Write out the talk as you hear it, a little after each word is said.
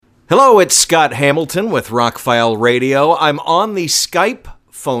Hello, it's Scott Hamilton with Rockfile Radio. I'm on the Skype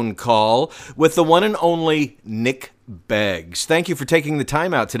phone call with the one and only Nick Beggs. Thank you for taking the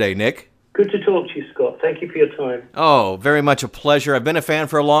time out today, Nick. Good to talk to you, Scott. Thank you for your time. Oh, very much a pleasure. I've been a fan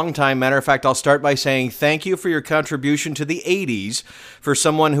for a long time. Matter of fact, I'll start by saying thank you for your contribution to the 80s. For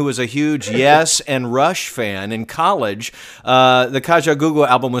someone who was a huge Yes and Rush fan in college, the Kajagoogoo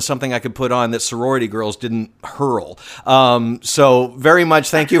album was something I could put on that sorority girls didn't hurl. So very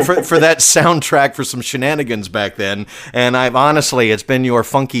much thank you for that soundtrack for some shenanigans back then. And it's been your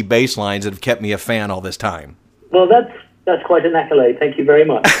funky bass lines that have kept me a fan all this time. Well, that's quite an accolade. Thank you very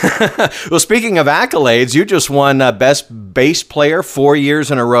much. Well, speaking of accolades, you just won Best Bass Player 4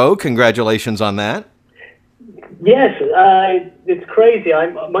 years in a row. Congratulations on that. Yes, it's crazy.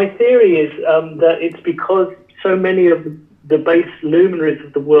 My theory is that it's because so many of the bass luminaries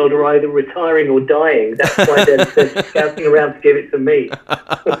of the world are either retiring or dying. That's why they're scouting around to give it to me.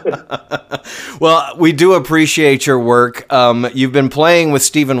 Well, we do appreciate your work. You've been playing with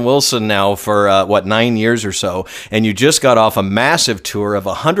Steven Wilson now for, 9 years or so, and you just got off a massive tour of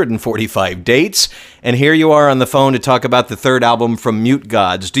 145 dates, and here you are on the phone to talk about the third album from Mute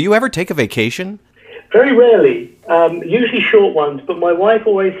Gods. Do you ever take a vacation? Very rarely, usually short ones, but my wife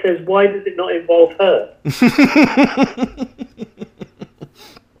always says, why does it not involve her?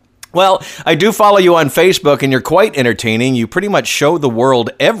 Well, I do follow you on Facebook, and you're quite entertaining. You pretty much show the world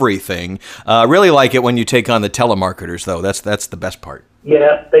everything. Really like it when you take on the telemarketers, though. That's the best part.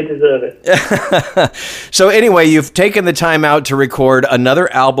 Yeah, they deserve it. So anyway, you've taken the time out to record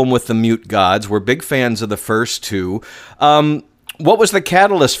another album with the Mute Gods. We're big fans of the first two. What was the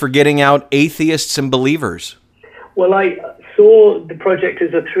catalyst for getting out Atheists and Believers? Well, I saw the project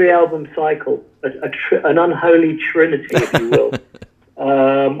as a 3-album cycle, an unholy trinity, if you will.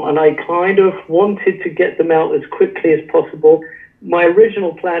 And I kind of wanted to get them out as quickly as possible. My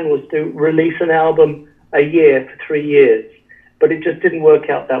original plan was to release an album a year for 3 years, but it just didn't work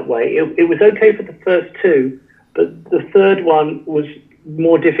out that way. It was okay for the first two, but the third one was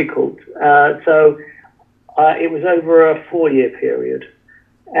more difficult. So it was over a 4-year period.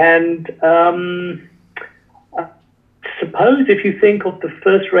 And I suppose if you think of the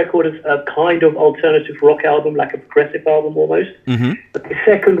first record as a kind of alternative rock album, like a progressive album almost, but the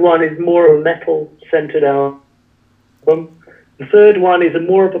second one is more a metal-centered album. The third one is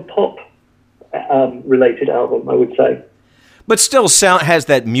more of a pop-related album, I would say. But still has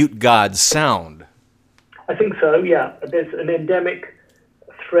that Mute Gods sound. I think so, yeah. There's an endemic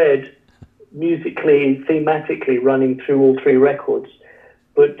thread musically, thematically running through all 3 records.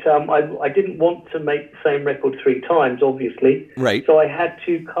 But I didn't want to make the same record 3 times, obviously. Right. So I had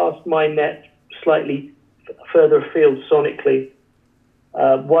to cast my net slightly further afield sonically,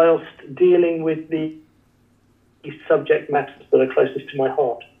 whilst dealing with the subject matters that are closest to my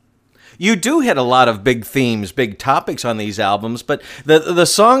heart. You do hit a lot of big themes, big topics on these albums, but the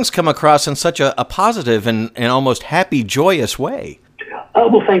songs come across in such a positive and almost happy, joyous way. Oh,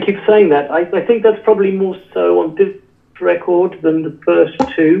 well, thank you for saying that. I think that's probably more so on this record than the first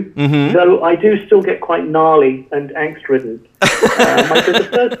two, though I do still get quite gnarly and angst-ridden.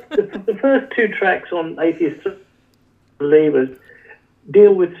 The first 2 tracks on Atheists and Believers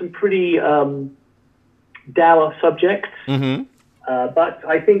deal with some pretty dour subjects, but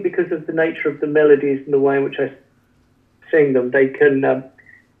I think because of the nature of the melodies and the way in which I sing them, they can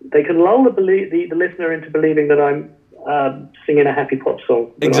lull the listener into believing that I'm singing a happy pop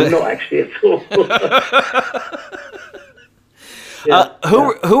song, but I'm not actually at all.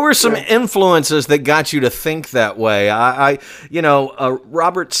 Who were some influences that got you to think that way?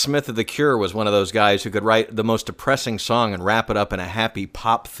 Robert Smith of The Cure was one of those guys who could write the most depressing song and wrap it up in a happy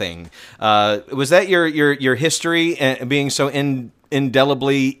pop thing. Was that your history and being so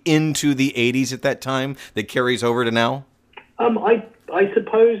indelibly into the 80s at that time that carries over to now? I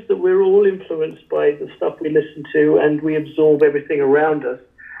suppose that we're all influenced by the stuff we listen to and we absorb everything around us.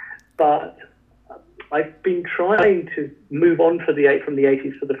 But I've been trying to move on from the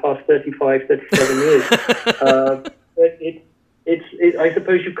 80s for the past 35, 37 years. I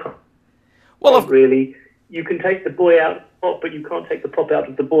suppose you can't. Well, really, you can take the boy out of the pop, but you can't take the pop out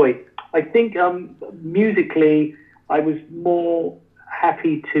of the boy. I think musically, I was more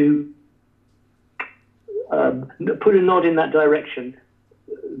happy to put a nod in that direction,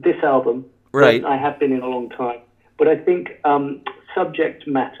 this album, right, than I have been in a long time. But I think subject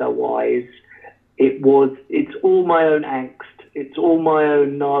matter-wise, it's all my own angst, it's all my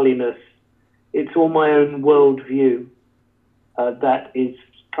own gnarliness, it's all my own worldview that is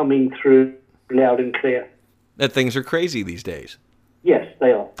coming through loud and clear. That things are crazy these days. Yes,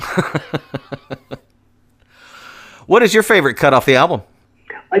 they are. What is your favorite cut off the album?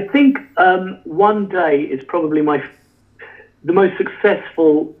 I think One Day is probably the most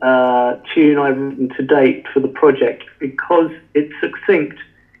successful tune I've written to date for the project, because it's succinct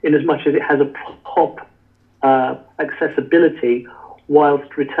in as much as it has a pop accessibility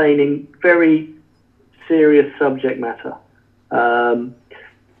whilst retaining very serious subject matter.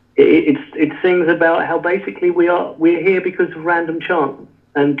 It sings about how basically we're here because of random chance,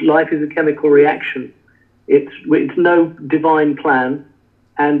 and life is a chemical reaction. It's no divine plan,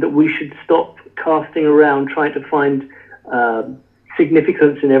 and that we should stop casting around trying to find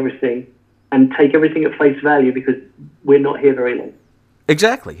significance in everything and take everything at face value, because we're not here very long.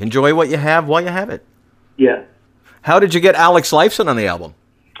 Exactly. Enjoy what you have while you have it. Yeah. How did you get Alex Lifeson on the album?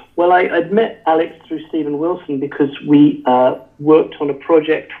 Well, I'd met Alex through Steven Wilson because we worked on a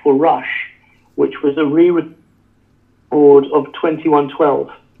project for Rush, which was a re-record of 2112.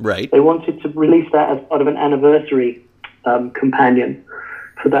 Right. They wanted to release that as part of an anniversary companion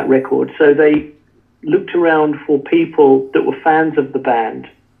for that record. So they looked around for people that were fans of the band,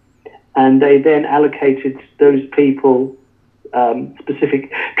 and they then allocated those people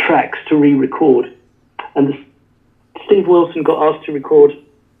specific tracks to re-record. And Steve Wilson got asked to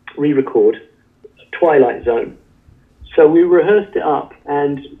re-record Twilight Zone. So we rehearsed it up,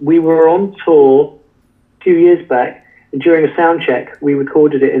 and we were on tour a few years back, and during a sound check, we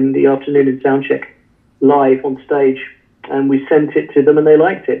recorded it in the afternoon in sound check live on stage, and we sent it to them, and they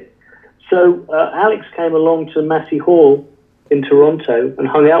liked it. So Alex came along to Massey Hall in Toronto and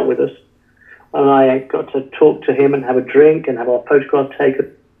hung out with us, and I got to talk to him and have a drink and have our photograph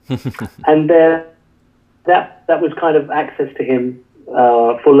taken. And that was kind of access to him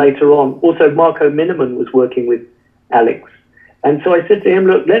for later on. Also, Marco Miniman was working with Alex. And so I said to him,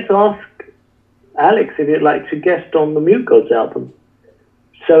 look, let's ask Alex if he'd like to guest on the Mute Gods album.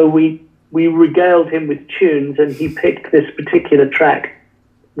 So we regaled him with tunes, and he picked this particular track,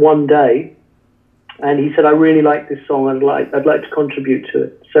 One Day, and he said, I really like this song, I'd like to contribute to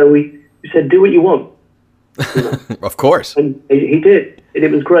it. So we said, do what you want. You know? Of course. And he did. It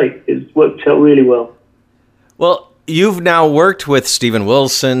was great. It worked out really well. Well, you've now worked with Steven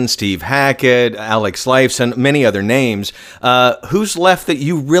Wilson, Steve Hackett, Alex Lifeson, many other names. Who's left that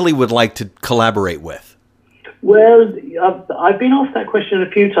you really would like to collaborate with? Well, I've been asked that question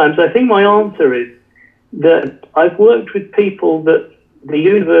a few times. I think my answer is that I've worked with people that the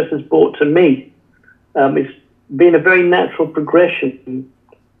universe has brought to me. It's been a very natural progression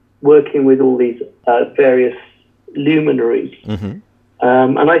working with all these various luminaries. Mm-hmm.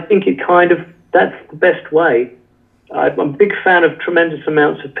 And I think that's the best way. I'm a big fan of tremendous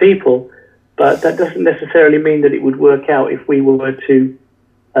amounts of people, but that doesn't necessarily mean that it would work out if we were to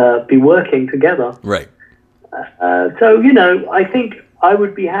be working together. Right. So, I think I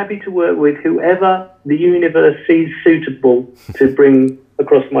would be happy to work with whoever the universe sees suitable to bring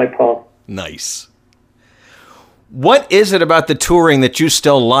across my path. Nice. What is it about the touring that you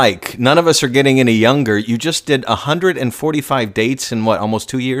still like? None of us are getting any younger. You just did 145 dates in almost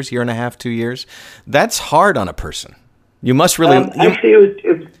 2 years, year and a half, 2 years. That's hard on a person. You must really. Actually,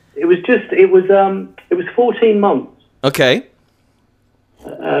 it was 14 months. Okay.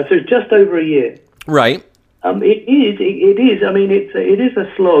 So it's just over a year. Right. It is. I mean, it is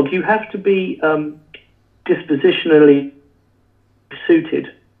a slog. You have to be dispositionally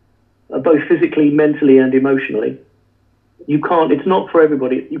suited, both physically, mentally, and emotionally. You can't. It's not for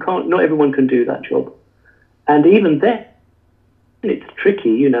everybody. Not everyone can do that job. And even then, it's tricky.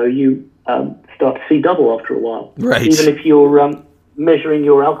 You start to see double after a while. Right. Even if you're measuring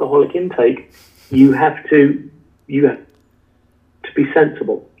your alcoholic intake, you have to be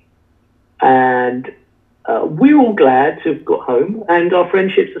sensible. And we're all glad to have got home, and our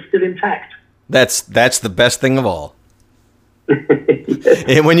friendships are still intact. That's the best thing of all.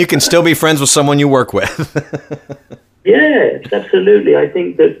 And when you can still be friends with someone you work with. Yes, absolutely. I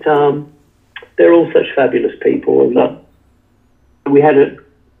think that they're all such fabulous people, and we had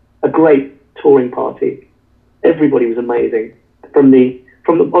a great touring party. Everybody was amazing. From the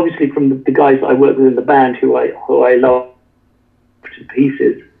guys that I work with in the band, who I love to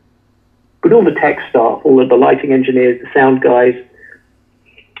pieces, but all the tech staff, all of the lighting engineers, the sound guys,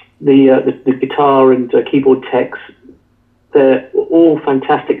 the guitar and keyboard techs, they're all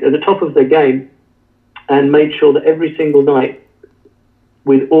fantastic, at the top of their game, and made sure that every single night,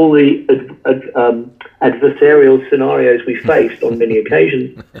 with all the adversarial scenarios we faced on many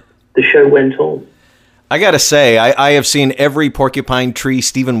occasions, the show went on. I got to say, I have seen every Porcupine Tree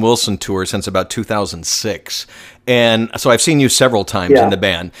Steven Wilson tour since about 2006. And so I've seen you several times in the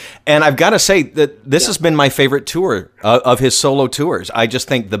band. And I've got to say that this has been my favorite tour of his solo tours. I just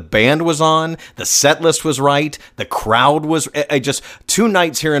think the band was on, the set list was right, the crowd was just 2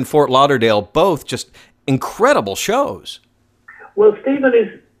 nights here in Fort Lauderdale, both just incredible shows. Well, Stephen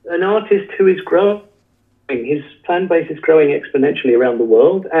is an artist who is growing. His fan base is growing exponentially around the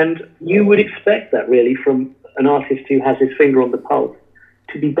world, and you would expect that really from an artist who has his finger on the pulse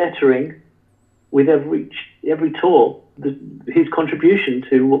to be bettering with every tour his contribution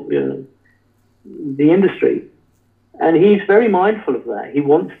to the industry. And he's very mindful of that. He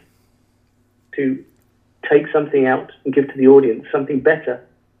wants to take something out and give to the audience something better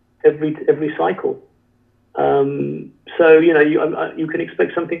every cycle. So you can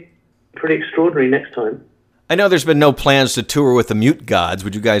expect something pretty extraordinary next time. I know there's been no plans to tour with the Mute Gods.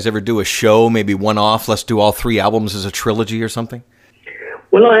 Would you guys ever do a show, maybe one-off? Let's do all 3 albums as a trilogy or something?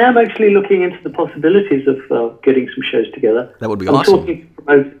 Well, I am actually looking into the possibilities of getting some shows together. That would be awesome.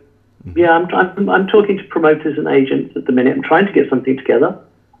 I'm talking to promoters and agents at the minute. I'm trying to get something together.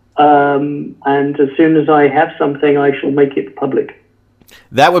 And as soon as I have something, I shall make it public.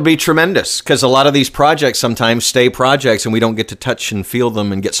 That would be tremendous, because a lot of these projects sometimes stay projects and we don't get to touch and feel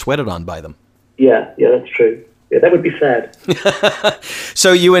them and get sweated on by them. Yeah, that's true. Yeah, that would be sad.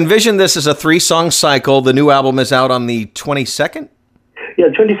 So you envision this as a 3-song cycle. The new album is out on the 22nd? Yeah,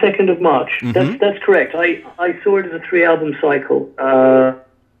 22nd of March. Mm-hmm. That's correct. I saw it as a 3-album cycle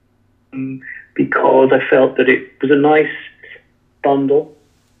because I felt that it was a nice bundle.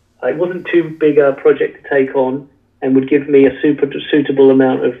 It wasn't too big a project to take on and would give me a suitable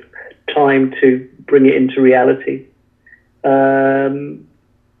amount of time to bring it into reality.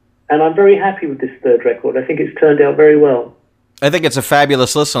 And I'm very happy with this 3rd record. I think it's turned out very well. I think it's a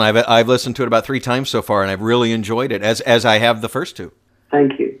fabulous listen. I've listened to it about 3 times so far, and I've really enjoyed it, as I have the first 2.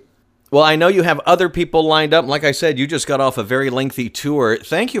 Thank you. Well, I know you have other people lined up. Like I said, you just got off a very lengthy tour.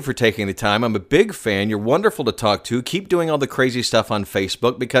 Thank you for taking the time. I'm a big fan. You're wonderful to talk to. Keep doing all the crazy stuff on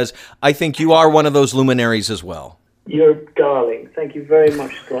Facebook, because I think you are one of those luminaries as well. You're a darling. Thank you very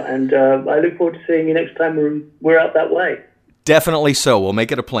much, Scott. And I look forward to seeing you next time we're out that way. Definitely so. We'll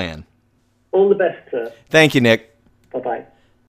make it a plan. All the best, sir. Thank you, Nick. Bye-bye.